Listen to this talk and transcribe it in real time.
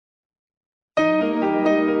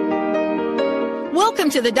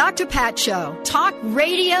Welcome to the Dr. Pat Show. Talk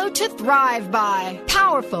radio to thrive by.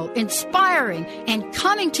 Powerful, inspiring, and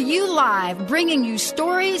coming to you live, bringing you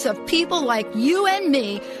stories of people like you and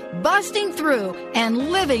me busting through and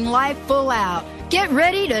living life full out. Get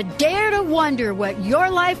ready to dare to wonder what your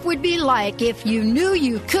life would be like if you knew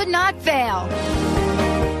you could not fail.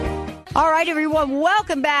 All right, everyone,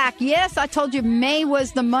 welcome back. Yes, I told you May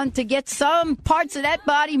was the month to get some parts of that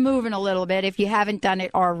body moving a little bit if you haven't done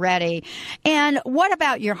it already. And what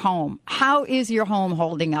about your home? How is your home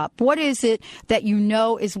holding up? What is it that you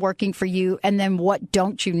know is working for you, and then what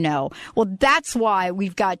don't you know? Well, that's why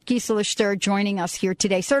we've got Gisela Stehr joining us here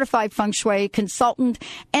today, certified Feng Shui consultant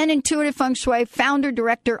and intuitive Feng Shui, founder,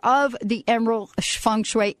 director of the Emerald Feng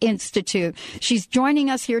Shui Institute. She's joining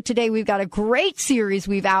us here today. We've got a great series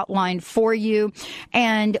we've outlined for you,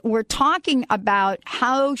 and we're talking about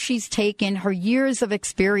how she's taken her years of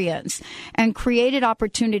experience and created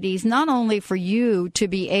opportunities not only for you to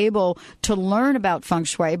be able to learn about Feng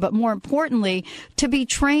Shui, but more importantly, to be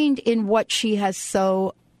trained in what she has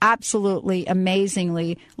so absolutely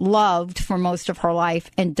amazingly loved for most of her life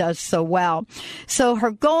and does so well. So her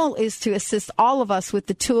goal is to assist all of us with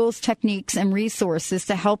the tools, techniques, and resources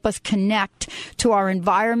to help us connect to our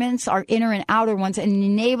environments, our inner and outer ones, and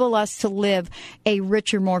enable us to live a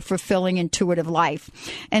richer, more fulfilling, intuitive life.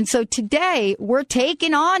 And so today we're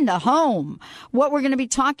taking on the home. What we're going to be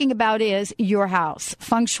talking about is your house,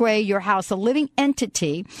 Feng Shui, your house, a living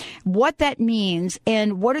entity, what that means,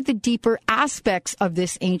 and what are the deeper aspects of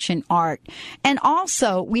this ancient art. And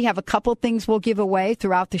also, we have a couple things we'll give away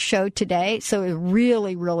throughout the show today, so it's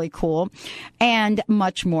really, really cool, and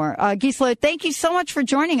much more. Gisela, thank you so much for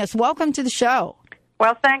joining us. Welcome to the show.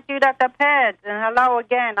 Well, thank you, Dr. Pat, and hello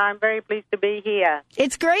again. I'm very pleased to be here.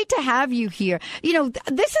 It's great to have you here. You know,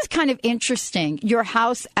 this is kind of interesting, your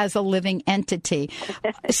house as a living entity.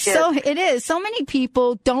 Yes. So it is. So many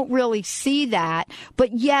people don't really see that,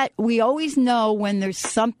 but yet we always know when there's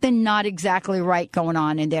something not exactly right going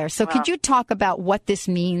on in there. So could you talk about what this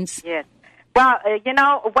means? Yes. Well,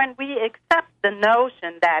 when we accept the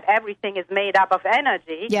notion that everything is made up of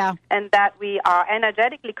energy and that we are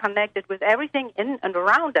energetically connected with everything in and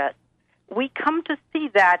around us, we come to see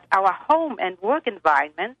that our home and work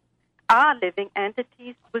environments are living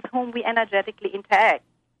entities with whom we energetically interact.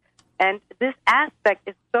 And this aspect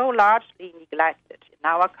is so largely neglected. In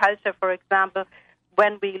our culture, for example,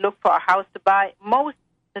 when we look for a house to buy, most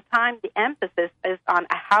of the time the emphasis is on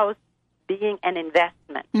a house being an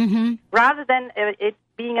investment, rather than it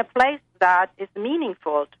being a place that is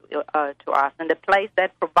meaningful to us, and a place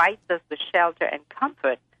that provides us with shelter and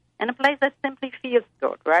comfort, and a place that simply feels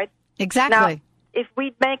good, right? Exactly. Now, if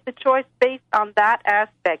we make the choice based on that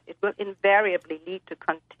aspect, it will invariably lead to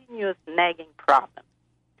continuous nagging problems.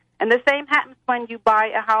 And the same happens when you buy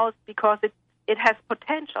a house because it has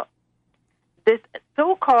potential. This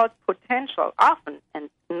so-called potential often, and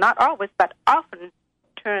not always, but often,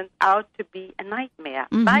 turns out to be a nightmare.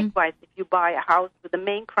 Likewise, if you buy a house with the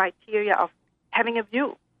main criteria of having a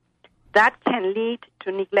view, that can lead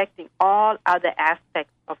to neglecting all other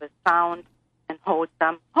aspects of a sound and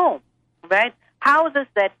wholesome home, right? Houses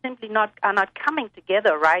that simply are not coming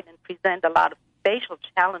together right and present a lot of spatial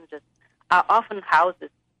challenges are often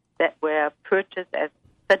houses that were purchased as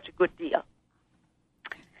such a good deal.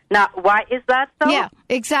 Now, why is that so? Yeah,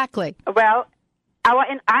 exactly. Well,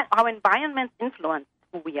 our environments influence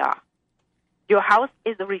who we are. Your house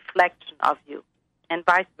is a reflection of you, and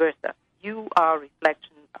vice versa. You are a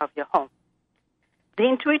reflection of your home. In the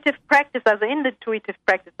intuitive practice of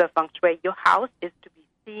Feng Shui, your house is to be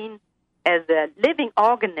seen as a living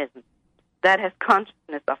organism that has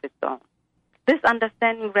consciousness of its own. This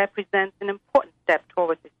understanding represents an important step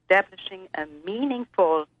towards establishing a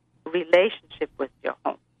meaningful relationship with your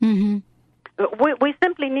home. We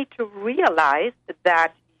simply need to realize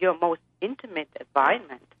that your most intimate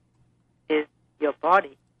environment is your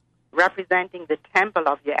body, representing the temple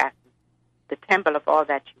of your essence, the temple of all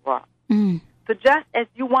that you are. So just as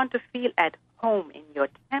you want to feel at home in your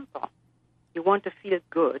temple, you want to feel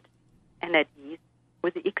good and at ease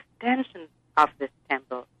with the extension of this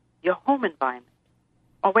temple, your home environment,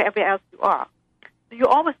 or wherever else you are. So you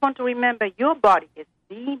always want to remember your body is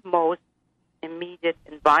the most immediate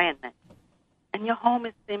environment, and your home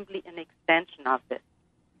is simply an extension of this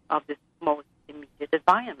most immediate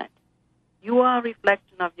environment. You are a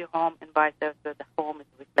reflection of your home, and vice versa, the home is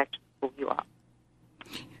a reflection of who you are.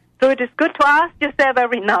 So it is good to ask yourself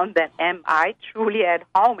every now and then, am I truly at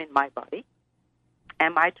home in my body?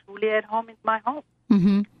 Am I truly at home in my home?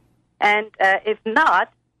 And if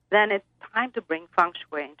not, then it's time to bring Feng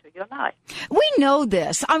Shui into your life. We know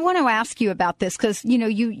this. I want to ask you about this because, you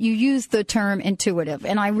use the term intuitive,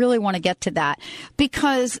 and I really want to get to that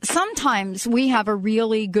because sometimes we have a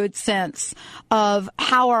really good sense of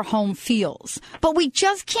how our home feels, but we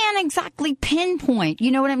just can't exactly pinpoint.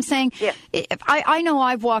 You know what I'm saying? Yeah. I know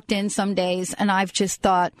I've walked in some days and I've just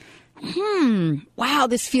thought, wow,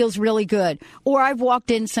 this feels really good. Or I've walked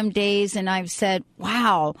in some days and I've said,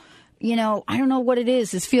 wow, I don't know what it is.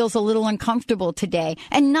 This feels a little uncomfortable today,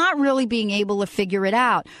 and not really being able to figure it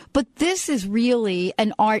out. But this is really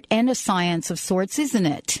an art and a science of sorts, isn't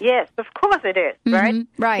it? Yes, of course it is, right?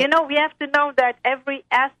 Right. We have to know that every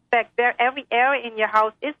aspect there, every area in your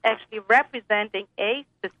house is actually representing a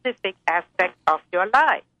specific aspect of your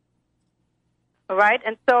life. All right?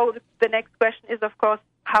 And so the next question is, of course,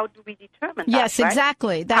 how do we determine that? Yes, right?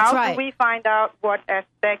 exactly. That's right. How do we find out what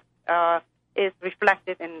aspect is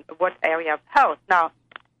reflected in what area of the house? Now,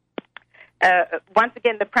 once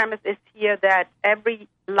again, the premise is here that every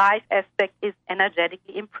life aspect is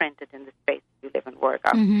energetically imprinted in the space you live and work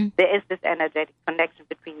on. There is this energetic connection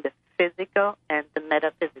between the physical and the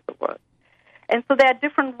metaphysical world. And so there are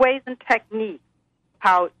different ways and techniques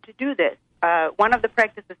how to do this. One of the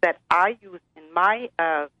practices that I use in my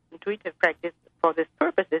intuitive practice for this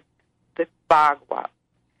purpose is the Bagua.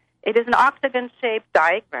 It is an octagon-shaped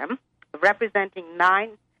diagram representing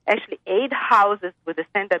 8 houses with the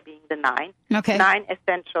center being the 9. Okay. 9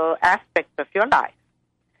 essential aspects of your life.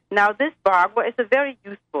 Now, this Bagua is a very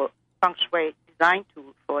useful Feng Shui design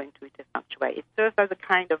tool for intuitive Feng Shui. It serves as a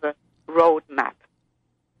kind of a road map.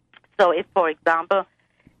 So if, for example,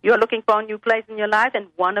 you're looking for a new place in your life and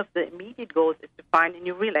one of the immediate goals is to find a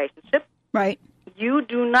new relationship, right? You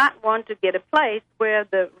do not want to get a place where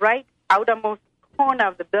the right outermost corner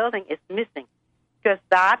of the building is missing, because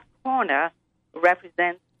that corner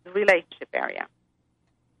represents the relationship area.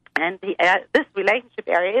 And this relationship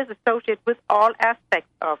area is associated with all aspects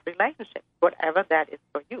of relationships, whatever that is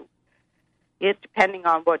for you. It's depending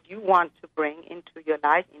on what you want to bring into your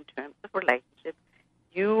life in terms of relationships.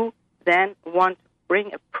 You then want to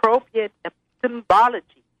bring appropriate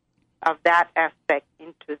symbology of that aspect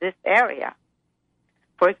into this area.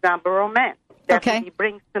 For example, romance. Definitely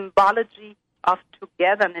brings symbology of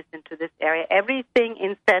togetherness into this area. Everything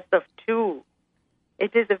in sets of 2.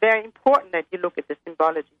 It is very important that you look at the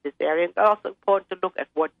symbology of this area. It's also important to look at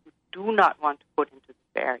what you do not want to put into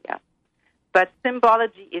this area. But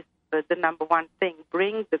symbology is the number one thing.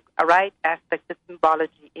 Bring the right aspect of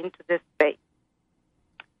symbology into this space.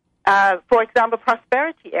 For example,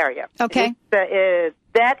 prosperity area. Okay.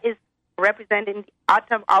 That is represented in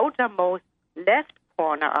the outermost left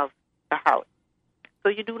corner of the house. So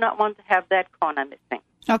you do not want to have that corner missing.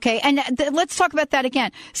 Okay, and let's talk about that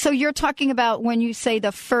again. So you're talking about when you say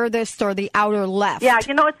the furthest or the outer left. Yeah, it's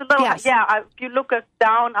a little, if you look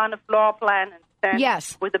down on a floor plan and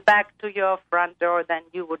stand with the back to your front door, then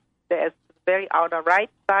there's the very outer right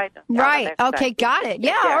side. Right, okay, side. Got it.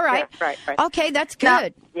 Yeah, all right. Right. Okay, that's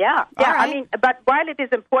good. Now, right. I mean, but while it is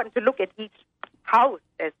important to look at each house,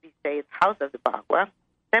 as we say, the house of the Bagua,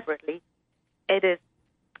 separately, it is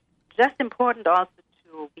just important also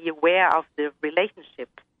to be aware of the relationship,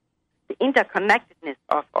 the interconnectedness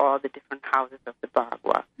of all the different houses of the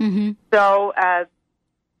Bagua. Mm-hmm. So,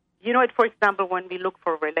 for example, when we look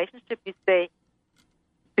for a relationship, we say,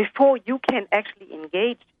 before you can actually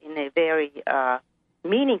engage in a very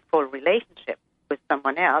meaningful relationship with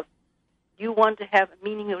someone else, you want to have a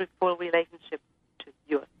meaningful relationship to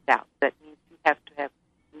yourself. That means you have to have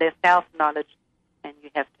the self-knowledge and you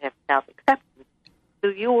have to have self-acceptance. So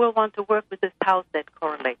you will want to work with this house that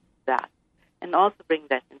correlates with that and also bring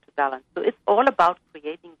that into balance. So it's all about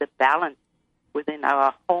creating the balance within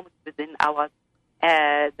our homes, within our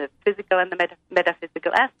the physical and the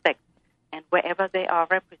metaphysical aspects, and wherever they are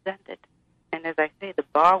represented. And as I say, the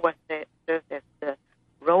Bagua serves as the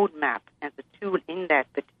roadmap and the tool in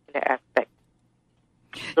that particular aspect.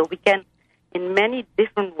 So we can, in many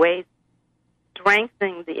different ways,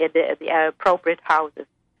 strengthen the appropriate houses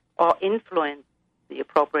or influence the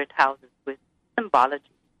appropriate houses with symbology,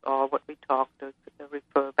 or what we talk to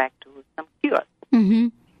refer back to some cures. Mm-hmm.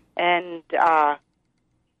 And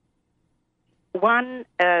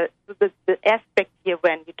the aspect here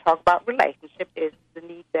when you talk about relationship is the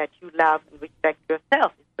need that you love and respect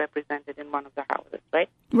yourself is represented in one of the houses, right?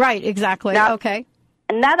 Right, exactly. Now, okay.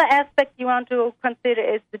 Another aspect you want to consider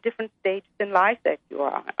is the different stages in life that you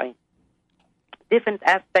are in. Different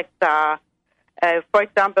aspects are, for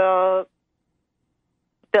example,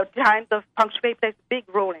 the times of Feng Shui plays a big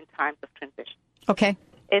role in times of transition. Okay.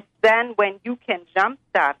 It's then when you can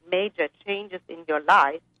jumpstart major changes in your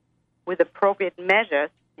life with appropriate measures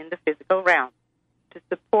in the physical realm to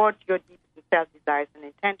support your deepest felt desires and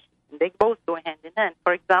intentions. And they both go hand in hand.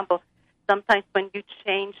 For example, sometimes when you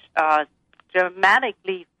change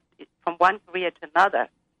dramatically from one career to another,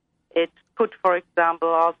 it could, for example,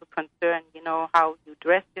 also concern, how you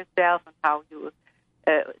dress yourself and how you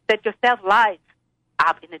set yourself life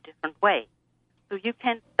up in a different way. So you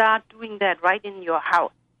can start doing that right in your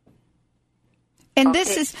house. And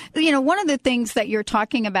this is, one of the things that you're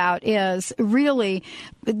talking about is really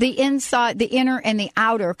the inside, the inner and the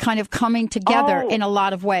outer kind of coming together in a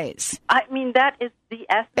lot of ways. I mean, that is the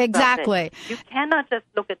essence Exactly. of it. You cannot just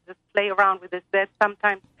look at this, play around with this. That's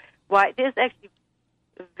sometimes why it is actually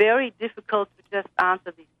very difficult to just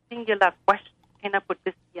answer these singular questions. Can I put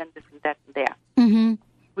this here and this and that and there? Mm-hmm.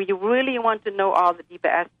 We really want to know all the deeper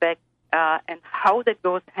aspects and how that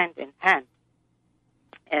goes hand in hand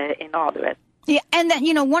in all the rest. Yeah, and then,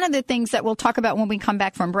 one of the things that we'll talk about when we come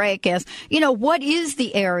back from break is, what is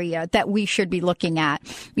the area that we should be looking at?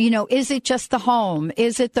 Is it just the home?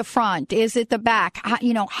 Is it the front? Is it the back?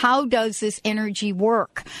 How does this energy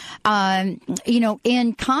work,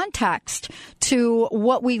 in context to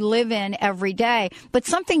what we live in every day? But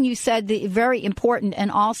something you said very important,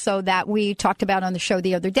 and also that we talked about on the show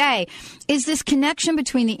the other day, is this connection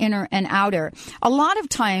between the inner and outer. A lot of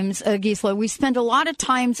times, Gisela, we spend a lot of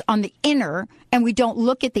times on the inner and we don't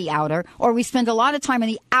look at the outer, or we spend a lot of time on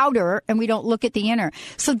the outer and we don't look at the inner.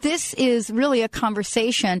 So this is really a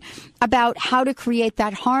conversation about how to create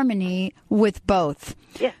that harmony with both.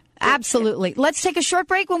 Yeah. Absolutely. Let's take a short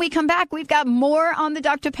break. When we come back, we've got more on the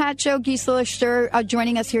Dr. Pat Show. Gisela Stehr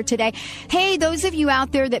joining us here today. Hey, those of you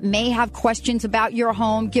out there that may have questions about your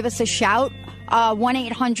home, give us a shout.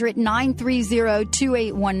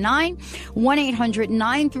 1-800-930-2819.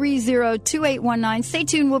 1-800-930-2819. Stay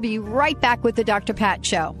tuned. We'll be right back with the Dr. Pat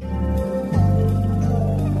Show.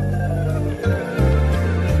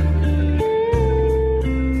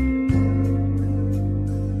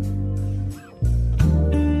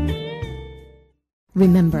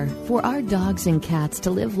 Remember, for our dogs and cats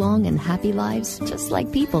to live long and happy lives, just like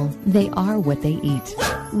people, they are what they eat.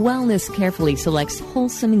 Wellness carefully selects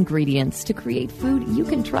wholesome ingredients to create food you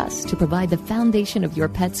can trust to provide the foundation of your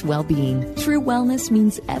pet's well-being. True wellness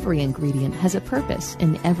means every ingredient has a purpose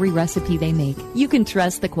in every recipe they make. You can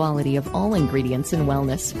trust the quality of all ingredients in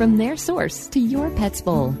wellness from their source to your pet's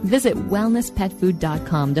bowl. Visit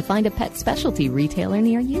wellnesspetfood.com to find a pet specialty retailer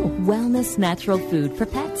near you. Wellness natural food for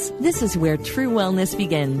pets. This is where true wellness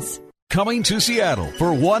begins. Coming to Seattle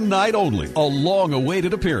for one night only, a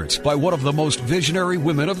long-awaited appearance by one of the most visionary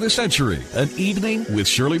women of the century. An evening with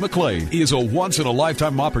Shirley MacLaine is a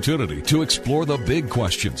once-in-a-lifetime opportunity to explore the big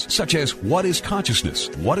questions, such as what is consciousness,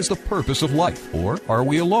 what is the purpose of life, or are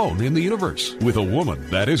we alone in the universe? With a woman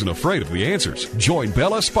that isn't afraid of the answers. Join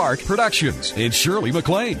Bella Spark Productions and Shirley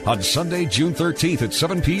MacLaine on Sunday, June 13th at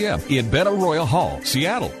 7 p.m. in Bella Royal Hall,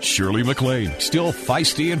 Seattle. Shirley MacLaine, still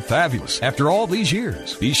feisty and fabulous after all these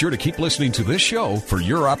years. Be sure to keep listening to this show for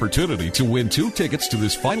your opportunity to win 2 tickets to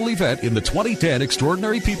this final event in the 2010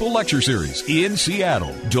 Extraordinary People Lecture Series in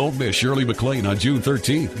Seattle. Don't miss Shirley MacLaine on June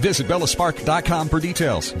 13th. Visit bellaspark.com for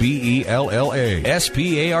details.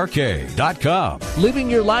 BELLASPARK.com. Living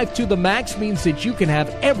your life to the max means that you can have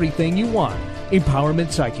everything you want.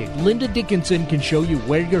 Empowerment Psychic Linda Dickinson can show you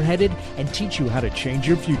where you're headed and teach you how to change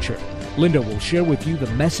your future. Linda will share with you the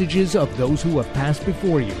messages of those who have passed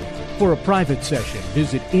before you. For a private session,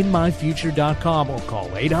 visit inmyfuture.com or call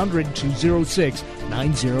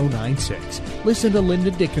 800-206-9096. Listen to Linda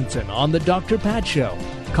Dickinson on The Dr. Pat Show.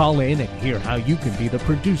 Call in and hear how you can be the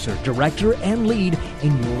producer, director, and lead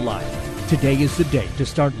in your life. Today is the day to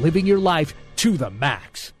start living your life to the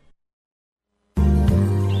max.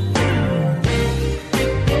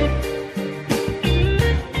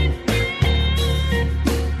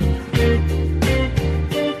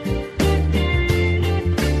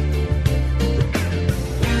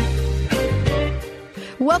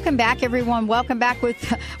 Welcome back, everyone. Welcome back to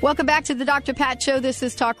the Dr. Pat Show. This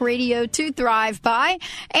is Talk Radio to Thrive By,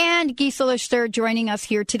 and Gisela Stehr joining us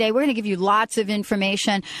here today. We're going to give you lots of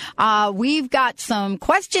information. We've got some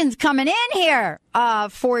questions coming in here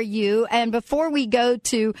for you. And before we go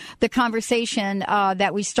to the conversation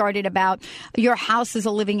that we started about your house as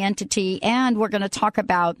a living entity, and we're going to talk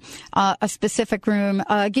about a specific room.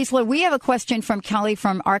 Gisela, we have a question from Kelly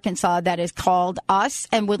from Arkansas that is called us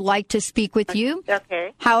and would like to speak with you.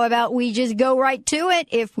 Okay. How about we just go right to it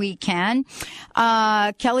if we can?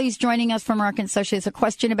 Kelly's joining us from Arkansas. She has a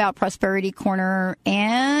question about Prosperity Corner.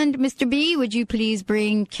 And Mr. B, would you please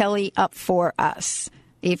bring Kelly up for us,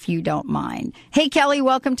 if you don't mind? Hey, Kelly,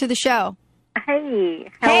 welcome to the show. Hey,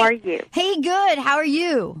 how are you? Hey, good. How are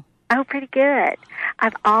you? Oh, pretty good.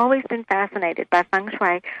 I've always been fascinated by Feng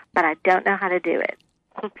Shui, but I don't know how to do it.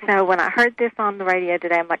 So when I heard this on the radio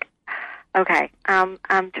today, I'm like, okay, I'm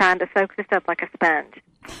trying to soak this up like a sponge.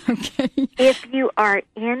 Okay. If you are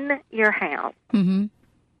in your house, Mm-hmm.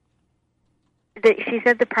 She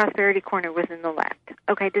said the prosperity corner was in the left.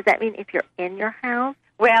 Okay, does that mean if you're in your house?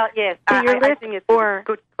 Well, yes, To your I left think it's or a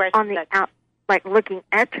good question. on the out, like looking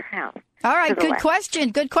at your house? All right, To the good left.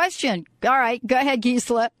 question. Good question. All right, go ahead,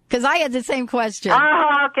 Gisela, because I had the same question.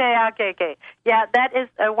 Oh, okay. Yeah, that is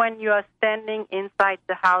when you are standing inside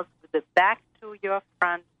the house with the back to your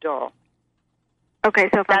front door. Okay,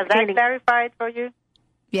 so if Does I'm that standing, verify it for you?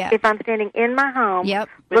 Yeah. if I'm standing in my home, Yep.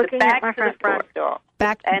 With looking the back at my to the front door.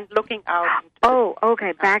 Back. And looking out. Oh,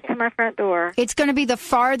 okay, back to my front door, It's going to be the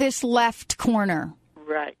farthest left corner.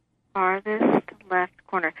 Right. farthest left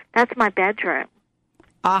corner. That's my bedroom.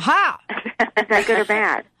 Aha! Is that good or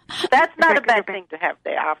bad? That's not that a good or bad bad? thing to have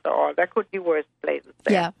there, after all. There could be worse places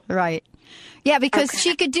there. Yeah, right. Yeah, because Okay.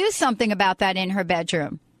 she could do something about that in her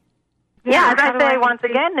bedroom. Yeah, as how I do say I once see-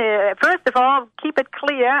 again, first of all, keep it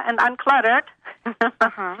clear and uncluttered.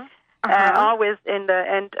 Always in the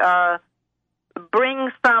and bring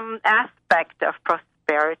some aspect of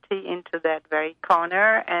prosperity into that very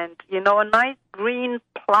corner. And a nice green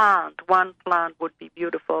plant. One plant would be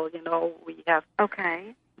beautiful. We have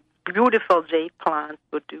Okay. beautiful jade plants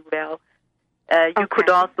would do well. You could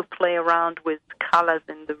Okay. also play around with colors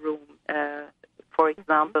in the room. For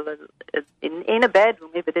example, in a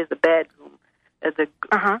bedroom, if it is a bedroom, the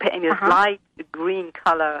paint is light green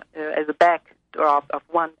color as a backdrop of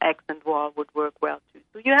one accent wall would work well too.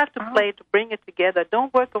 So you have to play to bring it together.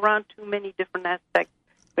 Don't work around too many different aspects.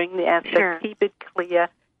 Bring the aspects. Sure. Keep it clear.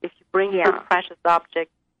 If you bring Yeah. some precious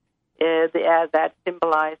objects that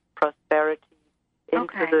symbolize prosperity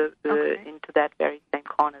into into that very same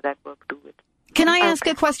corner, that will do it. Can I ask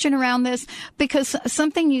a question around this? Because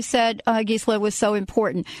something you said, Gisela, was so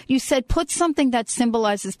important. You said put something that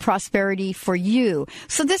symbolizes prosperity for you.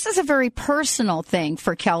 So this is a very personal thing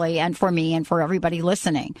for Kelly and for me and for everybody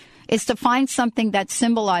listening, is to find something that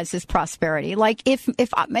symbolizes prosperity. Like if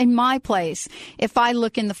I'm in my place, if I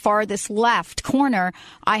look in the farthest left corner,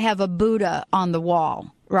 I have a Buddha on the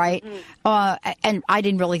wall. Right? And I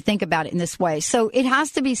didn't really think about it in this way. So it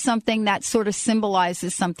has to be something that sort of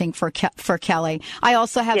symbolizes something for Kelly. I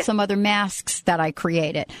also have some other masks that I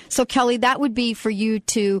created. So, Kelly, that would be for you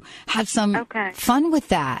to have some fun with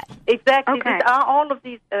that. Exactly. Okay. These are all of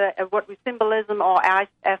these, what we symbolism or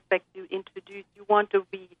aspects you introduce. You want to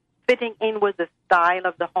be fitting in with the style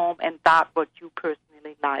of the home and that's what you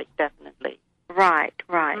personally like, definitely. Right.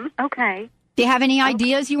 Mm-hmm. Okay. Do you have any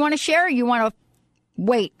ideas you want to share? Or you want to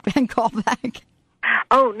wait and call back?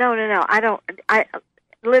 Oh, no. I don't.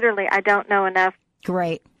 I don't know enough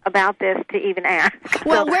Great. about this to even ask.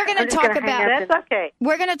 Well, So we're going I'm to just talk gonna hang about up That's okay.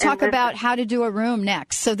 We're going to talk listen. about how to do a room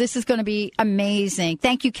next. So this is going to be amazing.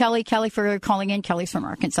 Thank you, Kelly. Kelly, for calling in. Kelly's from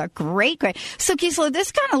Arkansas. Great. So, Gisela,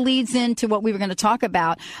 this kind of leads into what we were going to talk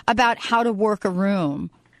about how to work a room.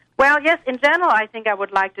 Well, yes, in general, I think I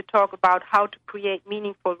would like to talk about how to create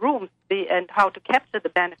meaningful rooms and how to capture the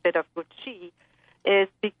benefit of good chi. Is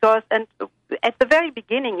because, and at the very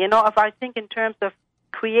beginning, if I think in terms of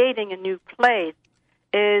creating a new place,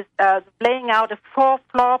 is laying out a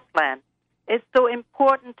 4-floor plan. It's so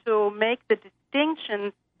important to make the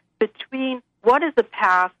distinction between what is a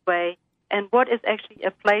pathway and what is actually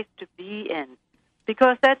a place to be in.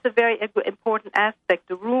 Because that's a very important aspect.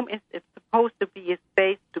 The room is supposed to be a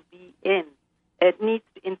space to be in. It needs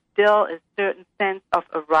to instill a certain sense of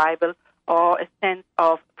arrival or a sense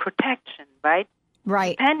of protection, right?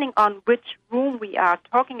 Right. Depending on which room we are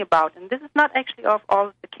talking about, and this is not actually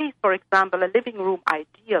always the case. For example, a living room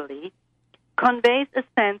ideally conveys a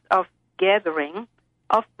sense of gathering,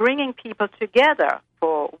 of bringing people together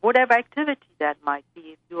for whatever activity that might be.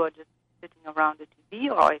 If you are just sitting around a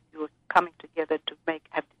TV or if you are coming together to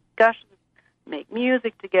have discussions, make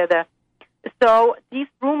music together. So these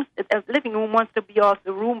rooms, a living room wants to be also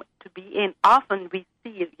a room to be in. Often we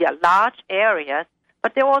see large areas,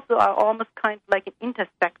 but they also are almost kind of like an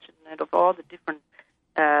intersection of all the different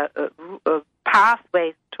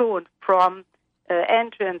pathways to and from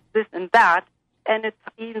entrance, this and that. And it's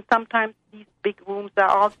even sometimes these big rooms are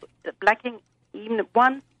also lacking even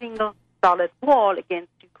one single solid wall against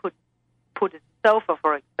you could put a sofa,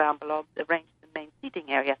 for example, or arrange the main seating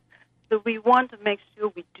area. So we want to make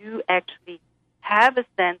sure we do actually have a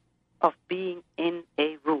sense of being in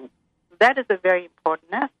a room. That is a very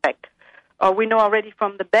important aspect. We know already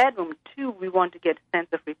from the bedroom, too, we want to get a sense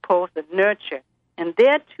of repose and nurture. And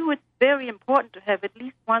there, too, it's very important to have at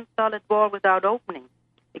least one solid wall without opening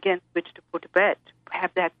against which to put a bed, to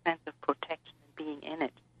have that sense of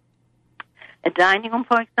A dining room,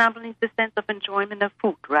 for example, needs a sense of enjoyment of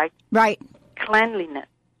food, right? Right. Cleanliness.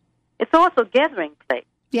 It's also a gathering place.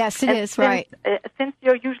 Yes, it is, right. Since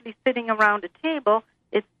you're usually sitting around a table,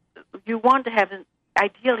 you want to have,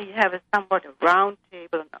 ideally, you have a somewhat a round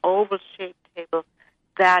table, an oval-shaped table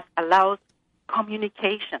that allows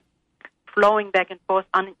communication, flowing back and forth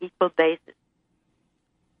on an equal basis.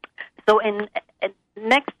 So,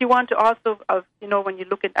 next, you want to also, when you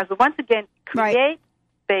look at, once again, create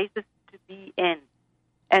spaces to be in,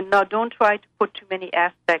 and now don't try to put too many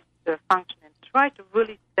aspects to function, and try to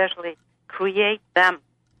really specially create them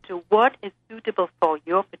to what is suitable for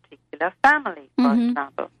your particular family, for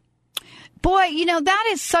example. Boy, that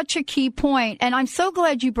is such a key point, and I'm so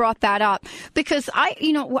glad you brought that up, because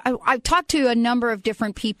I've talked to a number of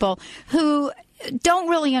different people who don't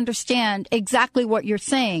really understand exactly what you're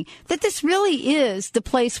saying, that this really is the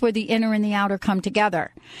place where the inner and the outer come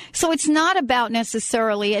together. So it's not about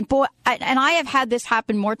necessarily, and I have had this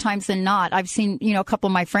happen more times than not. I've seen, a couple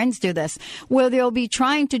of my friends do this, where they'll be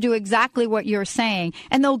trying to do exactly what you're saying,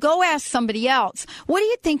 and they'll go ask somebody else, what do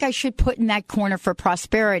you think I should put in that corner for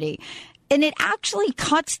prosperity? And it actually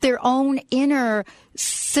cuts their own inner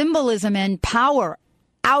symbolism and power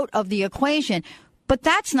out of the equation. But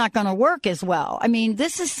that's not going to work as well. I mean,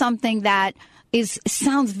 this is something that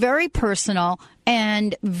sounds very personal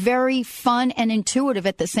and very fun and intuitive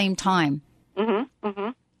at the same time.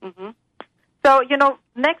 So,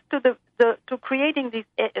 next to to creating these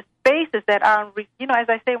spaces that are, as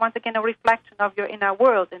I say, once again, a reflection of your inner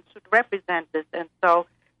world and should represent this. And so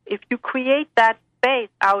if you create that space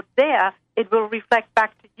out there, it will reflect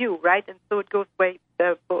back to you, right? And so it goes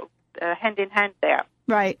hand in hand there.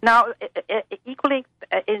 Right. Now, equally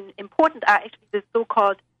important are actually the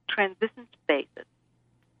so-called transition spaces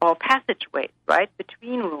or passageways, right,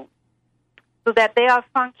 between rooms, so that they are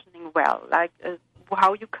functioning well, like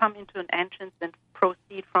how you come into an entrance and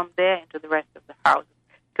proceed from there into the rest of the houses.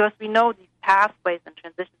 Because we know these pathways and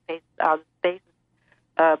transition spaces are the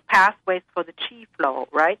spaces, pathways for the chi flow,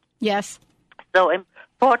 right? Yes. So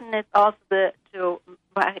important is also to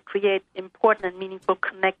create important and meaningful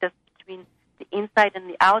connectors between the inside and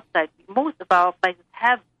the outside. Most of our places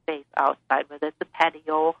have space outside, whether it's a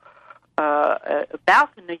patio, a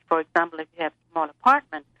balcony, for example, if you have a small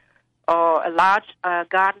apartment, or a large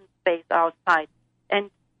garden space outside. And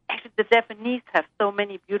actually the Japanese have so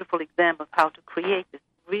many beautiful examples how to create this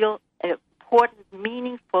real important,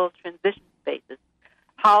 meaningful transition spaces.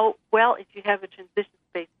 How well, if you have a transition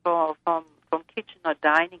space from kitchen or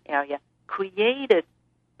dining area, created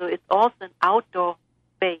so it's also an outdoor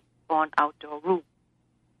space or an outdoor room,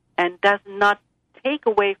 and does not take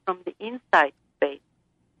away from the inside space,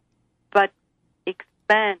 but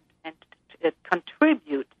expand and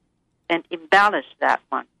contribute and embellish that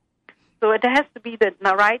one. So it has to be the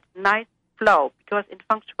right, nice flow, because in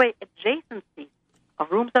Feng Shui, adjacencies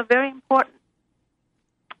of rooms are very important.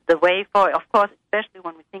 The way for, of course, especially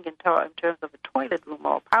when we think in terms of a toilet room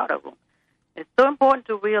or a powder room, it's so important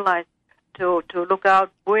to realize, to look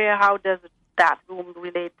out how does that room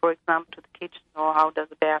relate, for example, to the kitchen, or how does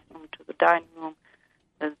the bathroom to the dining room.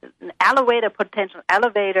 There's an potential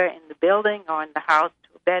elevator in the building or in the house to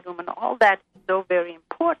a bedroom, and all that is so very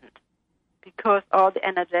important, because all the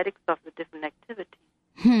energetics of the different activities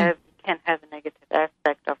can have a negative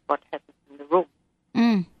aspect of what happens in the room.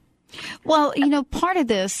 Well, part of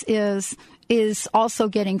this is also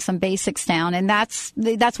getting some basics down, and that's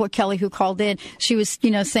what Kelly, who called in, she was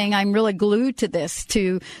saying, I'm really glued to this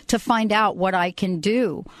to find out what I can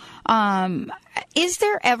do. Is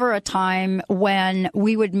there ever a time when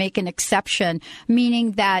we would make an exception,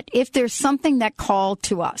 meaning that if there's something that called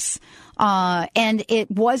to us, and it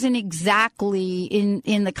wasn't exactly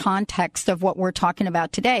in the context of what we're talking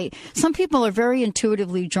about today? Some people are very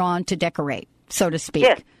intuitively drawn to decorate, so to speak.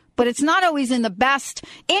 Yes. But it's not always in the best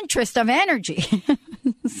interest of energy,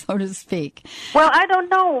 so to speak. Well, I don't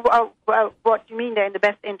know what you mean there, in the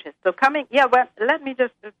best interest. So let me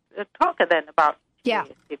just talk then about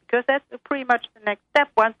because that's pretty much the next step.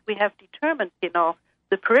 Once we have determined,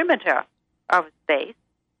 the perimeter of a space,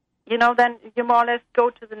 then you more or less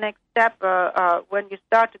go to the next step when you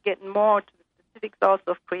start to get more to the specifics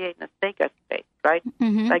also of creating a sacred space, right?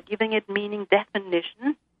 Mm-hmm. By giving it meaning,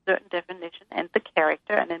 certain definition, and the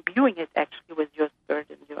character, and imbuing it actually with your spirit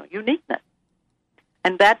and your uniqueness.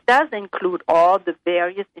 And that does include all the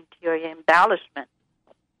various interior embellishments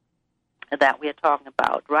that we are talking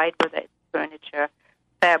about, right? Whether it's furniture,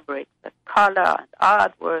 fabrics, the color and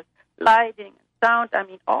artwork, lighting and sound. I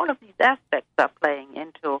mean, all of these aspects are playing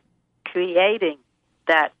into creating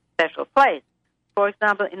that special place. For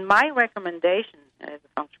example, in my recommendation as a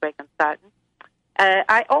Feng Shui consultant,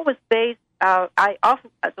 I always base I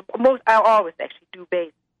always actually do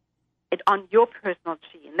base it on your personal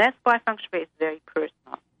chi, and that's why Feng Shui is very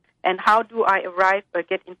personal. And how do I arrive or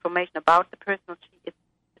get information about the personal chi? It's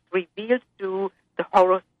revealed through the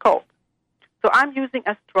horoscope. So I'm using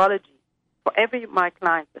astrology for every of my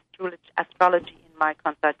clients, astrology in my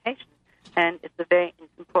consultation, and it's a very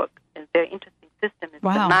important and very interesting system. It's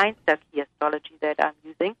the 9 key astrology that I'm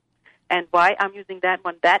using. And why I'm using that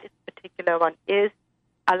one, that is particular one is,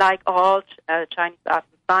 like all Chinese arts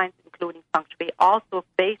and science, including Feng Shui, also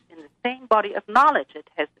based in the same body of knowledge. It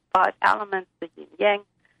has the 5 elements, the yin yang,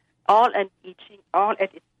 all at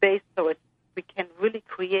its base, so we can really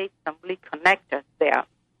create some really connectors there.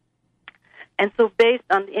 And so based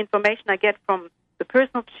on the information I get from the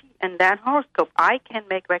personal chi and that horoscope, I can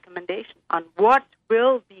make recommendations on what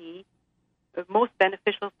will be the most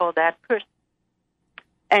beneficial for that person.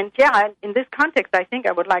 And in this context, I think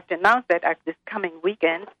I would like to announce that this coming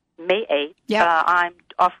weekend, May 8th, I'm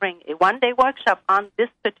offering a one-day workshop on this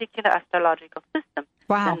particular astrological system,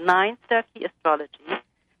 the 9 key astrology.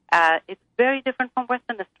 It's very different from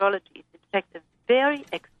Western astrology. It's in fact a very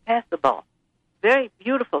accessible, very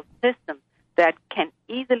beautiful system that can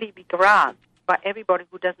easily be grasped by everybody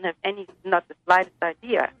who doesn't have not the slightest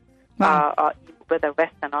idea, whether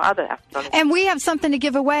Western or other astrology. And we have something to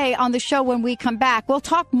give away on the show when we come back. We'll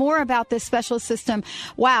talk more about this special system.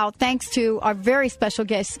 Wow, thanks to our very special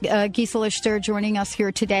guest, Gisela Stehr, joining us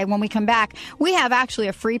here today. When we come back, we have actually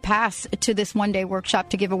a free pass to this one-day workshop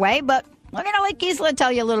to give away, but we're going to let Gisela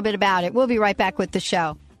tell you a little bit about it. We'll be right back with the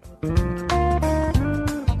show.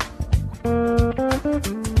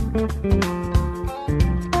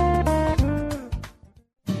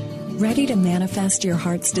 Ready to manifest your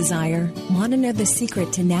heart's desire? Want to know the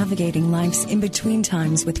secret to navigating life's in-between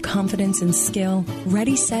times with confidence and skill?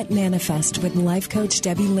 Ready, Set, Manifest with life coach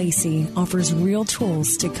Debbie Lacey offers real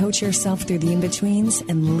tools to coach yourself through the in-betweens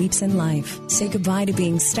and leaps in life. Say goodbye to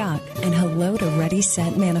being stuck and hello to Ready,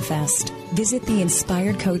 Set, Manifest. Visit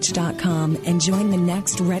theinspiredcoach.com and join the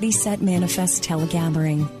next Ready, Set, Manifest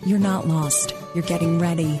telegathering. You're not lost. You're getting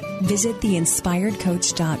ready. Visit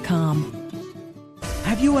theinspiredcoach.com.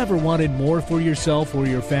 Have you ever wanted more for yourself or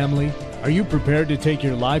your family? Are you prepared to take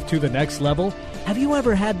your life to the next level? Have you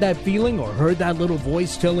ever had that feeling or heard that little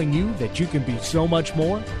voice telling you that you can be so much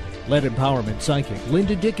more? Let empowerment psychic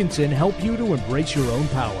Linda Dickinson help you to embrace your own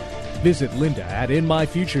power. Visit Linda at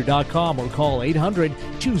InMyFuture.com or call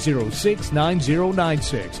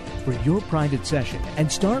 800-206-9096 for your private session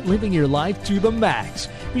and start living your life to the max.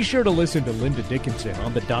 Be sure to listen to Linda Dickinson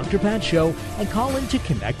on The Dr. Pat Show and call in to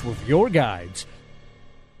connect with your guides.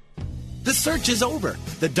 The search is over.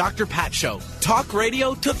 The Dr. Pat Show, talk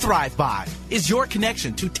radio to thrive by, is your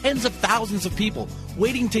connection to tens of thousands of people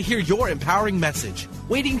waiting to hear your empowering message,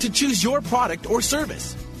 waiting to choose your product or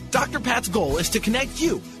service. Dr. Pat's goal is to connect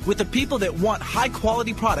you with the people that want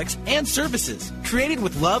high-quality products and services created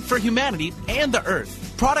with love for humanity and the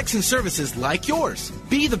earth. Products and services like yours.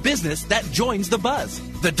 Be the business that joins the buzz.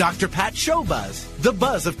 The Dr. Pat Show buzz. The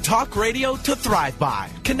buzz of talk radio to thrive by.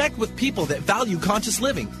 Connect with people that value conscious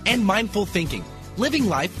living and mindful thinking. Living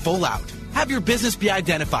life full out. Have your business be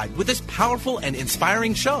identified with this powerful and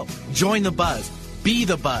inspiring show. Join the buzz. Be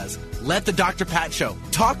the buzz. Let the Dr. Pat Show,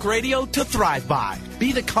 talk radio to thrive by.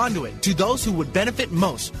 Be the conduit to those who would benefit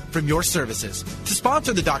most from your services. To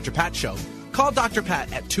sponsor the Dr. Pat Show, call Dr.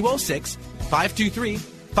 Pat at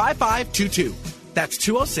 206-523-5522. That's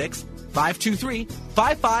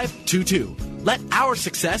 206-523-5522. Let our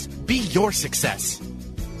success be your success.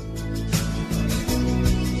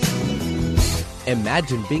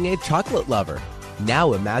 Imagine being a chocolate lover.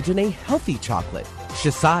 Now imagine a healthy chocolate.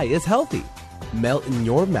 Shui is healthy. Melt in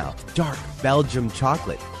your mouth dark Belgium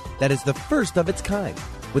chocolate that is the first of its kind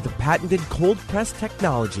with a patented cold press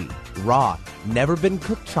technology. Raw, never been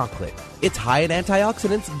cooked chocolate. It's high in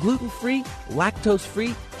antioxidants, gluten-free,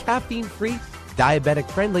 lactose-free, caffeine-free,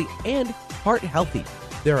 diabetic-friendly, and heart-healthy.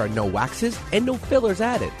 There are no waxes and no fillers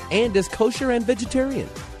added, and is kosher and vegetarian.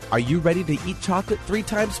 Are you ready to eat chocolate 3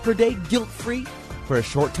 times per day guilt-free? For a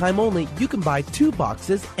short time only, you can buy 2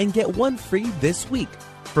 boxes and get 1 free this week.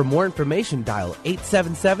 For more information, dial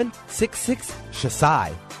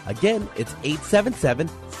 877-66-SHASAI. Again, it's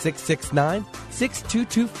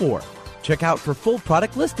 877-669-6224. Check out for full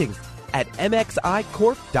product listings at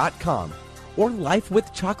mxicorp.com or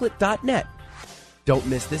lifewithchocolate.net. Don't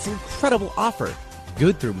miss this incredible offer.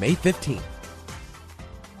 Good through May 15th.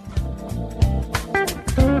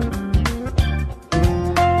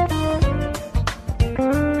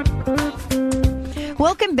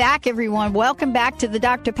 Welcome back, everyone. Welcome back to the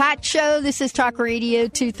Dr. Pat Show. This is Talk Radio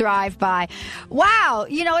to Thrive By. Wow,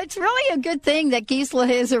 it's really a good thing that Gisela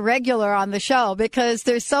is a regular on the show because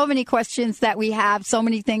there's so many questions that we have, so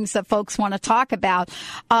many things that folks want to talk about.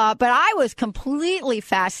 But I was completely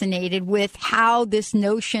fascinated with how this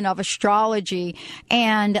notion of astrology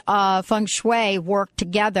and Feng Shui work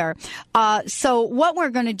together. So what we're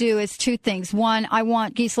going to do is two things. One, I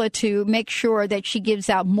want Gisela to make sure that she gives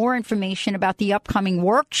out more information about the upcoming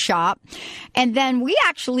workshop. And then we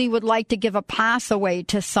actually would like to give a pass away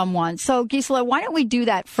to someone. So Gisela, why don't we do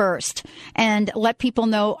that first and let people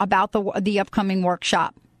know about the upcoming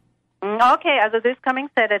workshop? Okay, this coming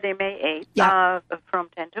Saturday, May 8th, from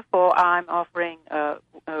 10 to 4, I'm offering a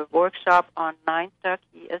workshop on 9-star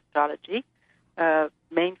key astrology.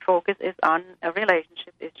 Main focus is on a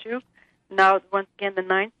relationship issue. Now, once again, the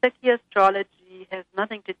 9-star key astrology has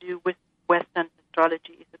nothing to do with Western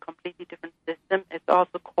astrology. It's a completely different system. It's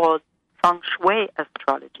also called Feng Shui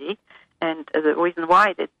astrology. And the reason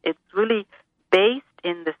why it's really based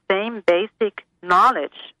in the same basic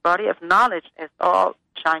body of knowledge as all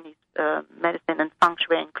Chinese medicine and Feng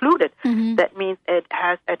Shui included. Mm-hmm. That means it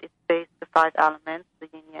has at its base the 5 elements, the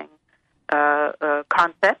yin-yang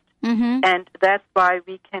concept. Mm-hmm. And that's why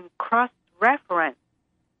we can cross-reference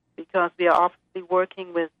because we are obviously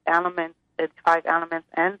working with elements, the 5 elements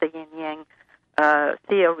and the yin-yang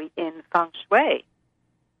theory in Feng Shui.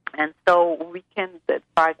 And so we can, the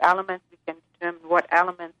 5 elements, we can determine what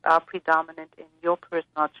elements are predominant in your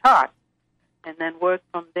personal chart and then work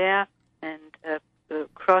from there and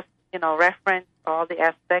reference all the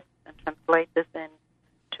aspects and translate this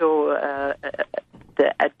into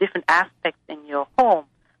the different aspects in your home,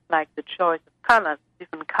 like the choice of colors.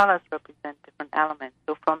 Different colors represent different elements.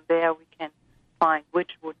 So from there we can find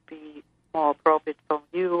which would be more appropriate for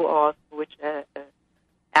you or which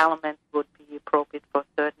elements would be appropriate for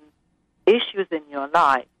certain issues in your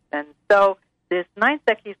life. And so this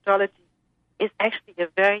 9-star key astrology is actually a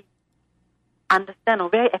very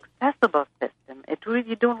very accessible system.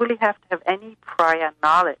 You don't really have to have any prior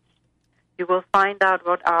knowledge. You will find out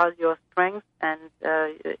what are your strengths and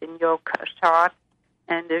in your chart,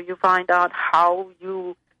 and you find out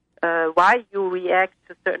why you react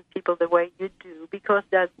to certain people the way you do, because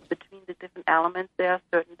between the different elements there are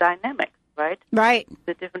certain dynamics, right? Right.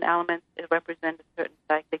 The different elements represent a certain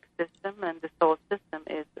psychic system, and the soul system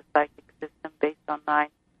is a psychic system based on 9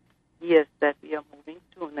 years that we are moving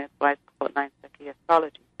to, and that's why it's called 9-star key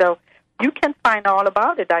astrology. So you can find all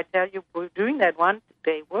about it. I tell you, we're doing that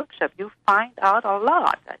one-day workshop. You find out a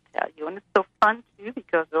lot, I tell you, and it's so fun too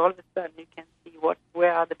because all of a sudden you can see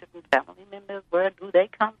where are the different family members, where do they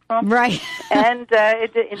come from, right? And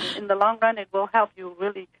in the long run, it will help you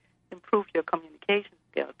really improve your communication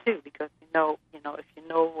skill too, because if you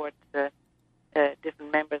know what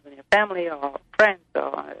different members in your family or friends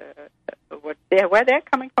or where they're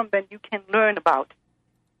coming from, then you can learn about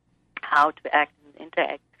how to act and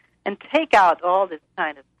interact and take out all this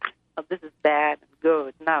kind of this is bad and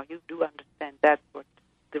good. Now you do understand that's what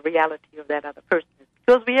the reality of that other person is,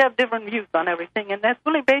 because we have different views on everything, and that's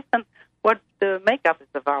really based on what the makeup is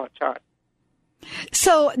of our chart.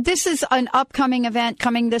 So this is an upcoming event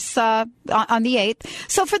coming this on the 8th.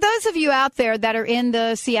 So for those of you out there that are in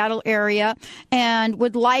the Seattle area and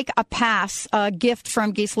would like a pass, a gift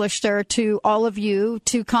from Gisela Stehr to all of you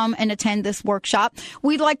to come and attend this workshop,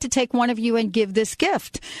 we'd like to take one of you and give this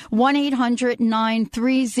gift.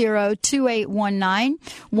 1-800-930-2819.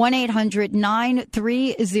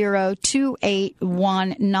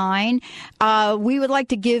 1-800-930-2819. We would like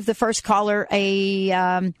to give the first caller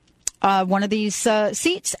one of these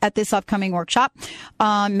seats at this upcoming workshop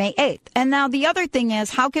on May 8th. And now the other thing is,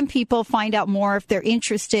 how can people find out more if they're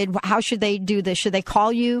interested? How should they do this? Should they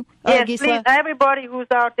call you, Yes, Gisela? please, everybody who's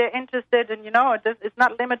out there interested, and it's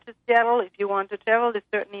not limited to Seattle. If you want to travel, it's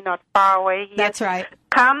certainly not far away here. That's right.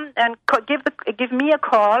 Come and give me a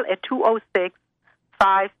call at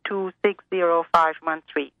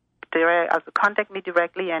 206-526-0513. Contact me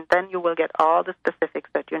directly, and then you will get all the specifics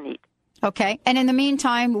that you need. Okay. And in the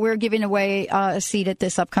meantime, we're giving away a seat at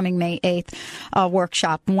this upcoming May 8th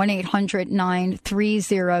workshop.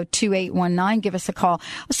 1-800-930-2819. Give us a call.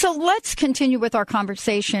 So let's continue with our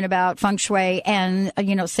conversation about Feng Shui and,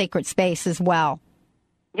 sacred space as well.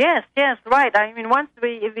 Yes, right. I mean,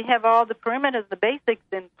 if we have all the perimeters, the basics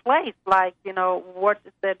in place, like, what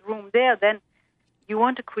is that room there, then you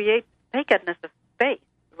want to create sacredness of space,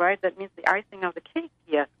 right? That means the icing of the cake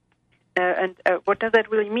here. And what does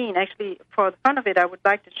that really mean? Actually, for the fun of it, I would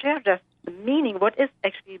like to share just the meaning. What is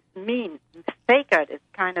actually mean? Sacred is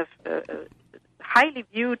kind of highly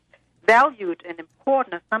viewed valued and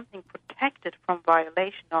important or something protected from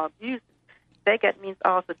violation or abuse. Sacred means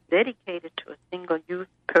also dedicated to a single use,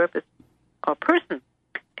 purpose, or person.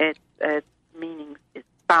 Its meaning is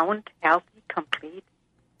sound, healthy, complete,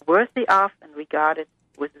 worthy of, and regarded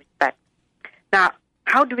with respect. Now,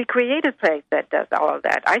 how do we create a place that does all of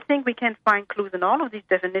that? I think we can find clues in all of these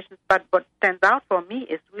definitions, but what stands out for me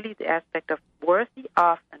is really the aspect of worthy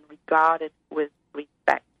of and regarded with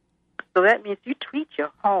respect. So that means you treat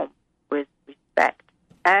your home with respect.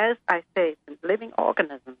 As I say, it's a living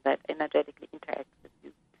organism that energetically interacts with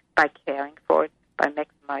you by caring for it, by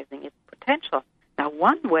maximizing its potential. Now,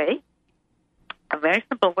 one way, a very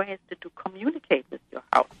simple way, is to communicate with your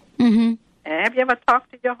house. Mm-hmm. Have you ever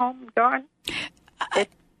talked to your home and garden?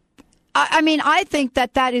 I mean, I think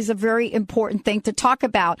that is a very important thing to talk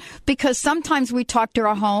about, because sometimes we talk to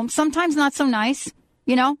our home, sometimes not so nice,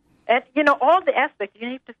 you know? And, all the aspects, you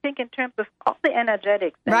need to think in terms of all the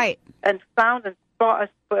energetics and sounds and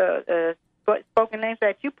spoken language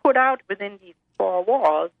that you put out within these four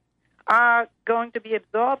walls are going to be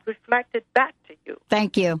absorbed, reflected back to you.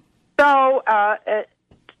 Thank you. So,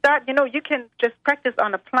 you can just practice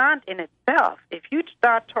on a plant in itself. If you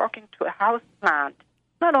start talking to a house plant,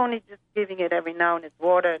 not only just giving it every now and then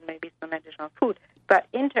water and maybe some additional food, but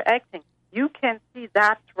interacting, you can see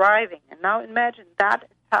that thriving. And now imagine that is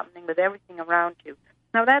happening with everything around you.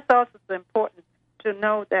 Now, that's also so important to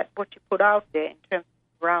know that what you put out there in terms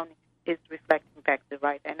of surrounding is reflecting back the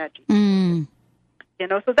right energy. Mm.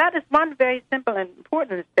 So that is one very simple and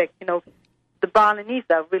important aspect. The Balinese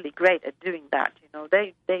are really great at doing that.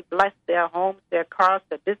 They bless their homes, their cars,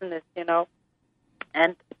 their business,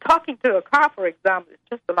 And talking to a car, for example, is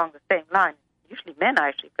just along the same line. Usually men are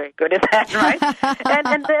actually very good at that, right?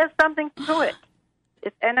 and there's something to it.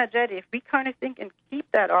 It's energetic. If we kind of think and keep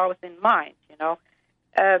that always in mind,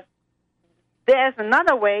 there's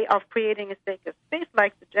another way of creating a sacred space,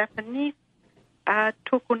 like the Japanese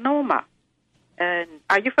tokonoma.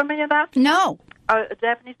 Are you familiar with that? No.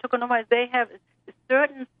 Japanese tokonoma, they have a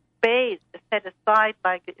certain space set aside,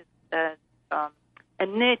 like a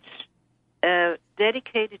niche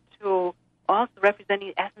dedicated to also representing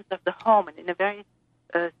the essence of the home, and in a very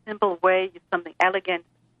simple way, it's something elegant.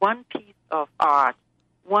 One piece of art,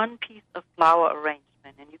 one piece of flower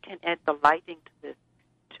arrangement, and you can add the lighting to this.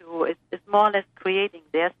 It's more or less creating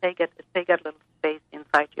their sacred little space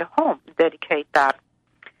inside your home. Dedicate that.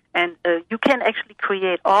 And you can actually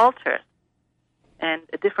create altars, and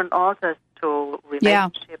different altars to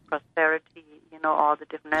relationship, prosperity, all the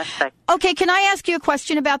different aspects. Okay, can I ask you a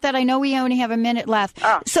question about that? I know we only have a minute left.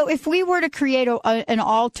 So if we were to create an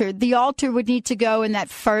altar, the altar would need to go in that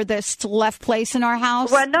furthest left place in our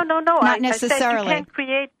house? Well, no. Not necessarily. I said you can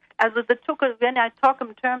create, as with the when I talk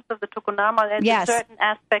in terms of the tokonoma, there's a certain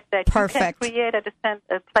aspect that you can create at a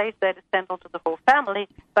place that is central to the whole family.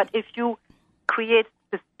 But if you create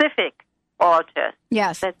specific altars,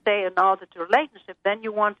 let's say an altar to relationship, then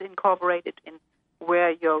you want to incorporate it in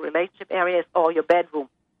where your relationship area is or your bedroom.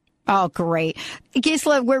 Oh, great.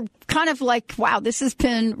 Gisela, we're kind of like, wow, this has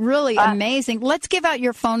been really amazing. Let's give out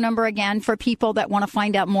your phone number again for people that want to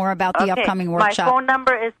find out more about the upcoming workshop. My phone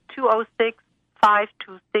number is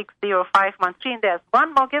 206-526-0513. And there's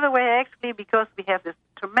one more giveaway, actually, because we have this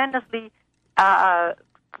tremendously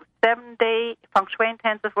 7-day Feng Shui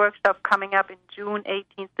intensive workshop coming up in June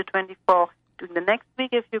 18th to 24th. During the next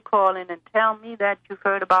week, if you call in and tell me that you've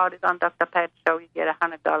heard about it on Dr. Pat's show, you get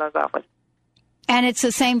 $100 off it. And it's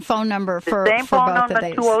the same phone number for both of these. Same phone number,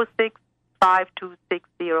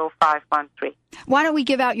 206-526-0513. Why don't we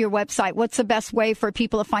give out your website? What's the best way for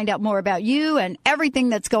people to find out more about you and everything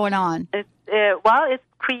that's going on? It's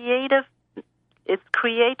creative. It's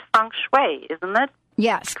Create Feng Shui, isn't it?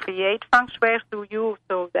 Yes. Create Feng Shui through you,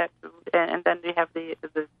 so that, and then we have the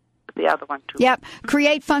other one, too. Yep.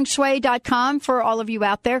 CreateFengShui.com for all of you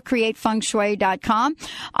out there. CreateFengShui.com.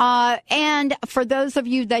 And for those of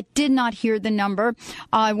you that did not hear the number,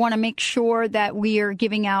 I want to make sure that we are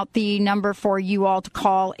giving out the number for you all to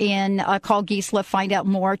call in. Call Gisela, find out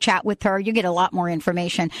more, chat with her. You get a lot more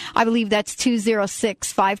information. I believe that's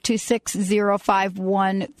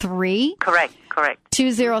 206-526-0513. Correct.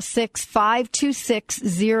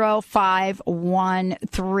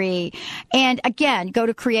 206-526-0513. And again, go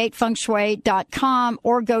to createfengshui.com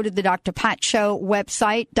or go to the Dr. Pat Show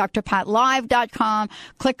website, drpatlive.com.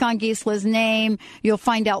 Click on Gisela's name. You'll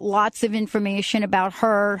find out lots of information about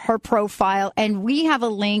her profile, and we have a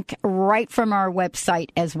link right from our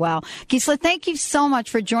website as well. Gisela, thank you so much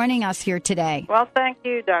for joining us here today. Well, thank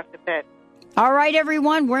you, Dr. Pat. All right,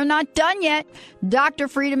 everyone, we're not done yet. Dr.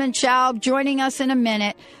 Friedemann Schaub joining us in a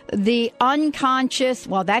minute. The unconscious,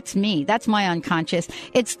 well, that's me. That's my unconscious.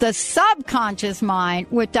 It's the subconscious mind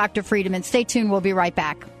with Dr. Friedemann. Stay tuned. We'll be right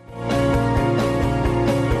back.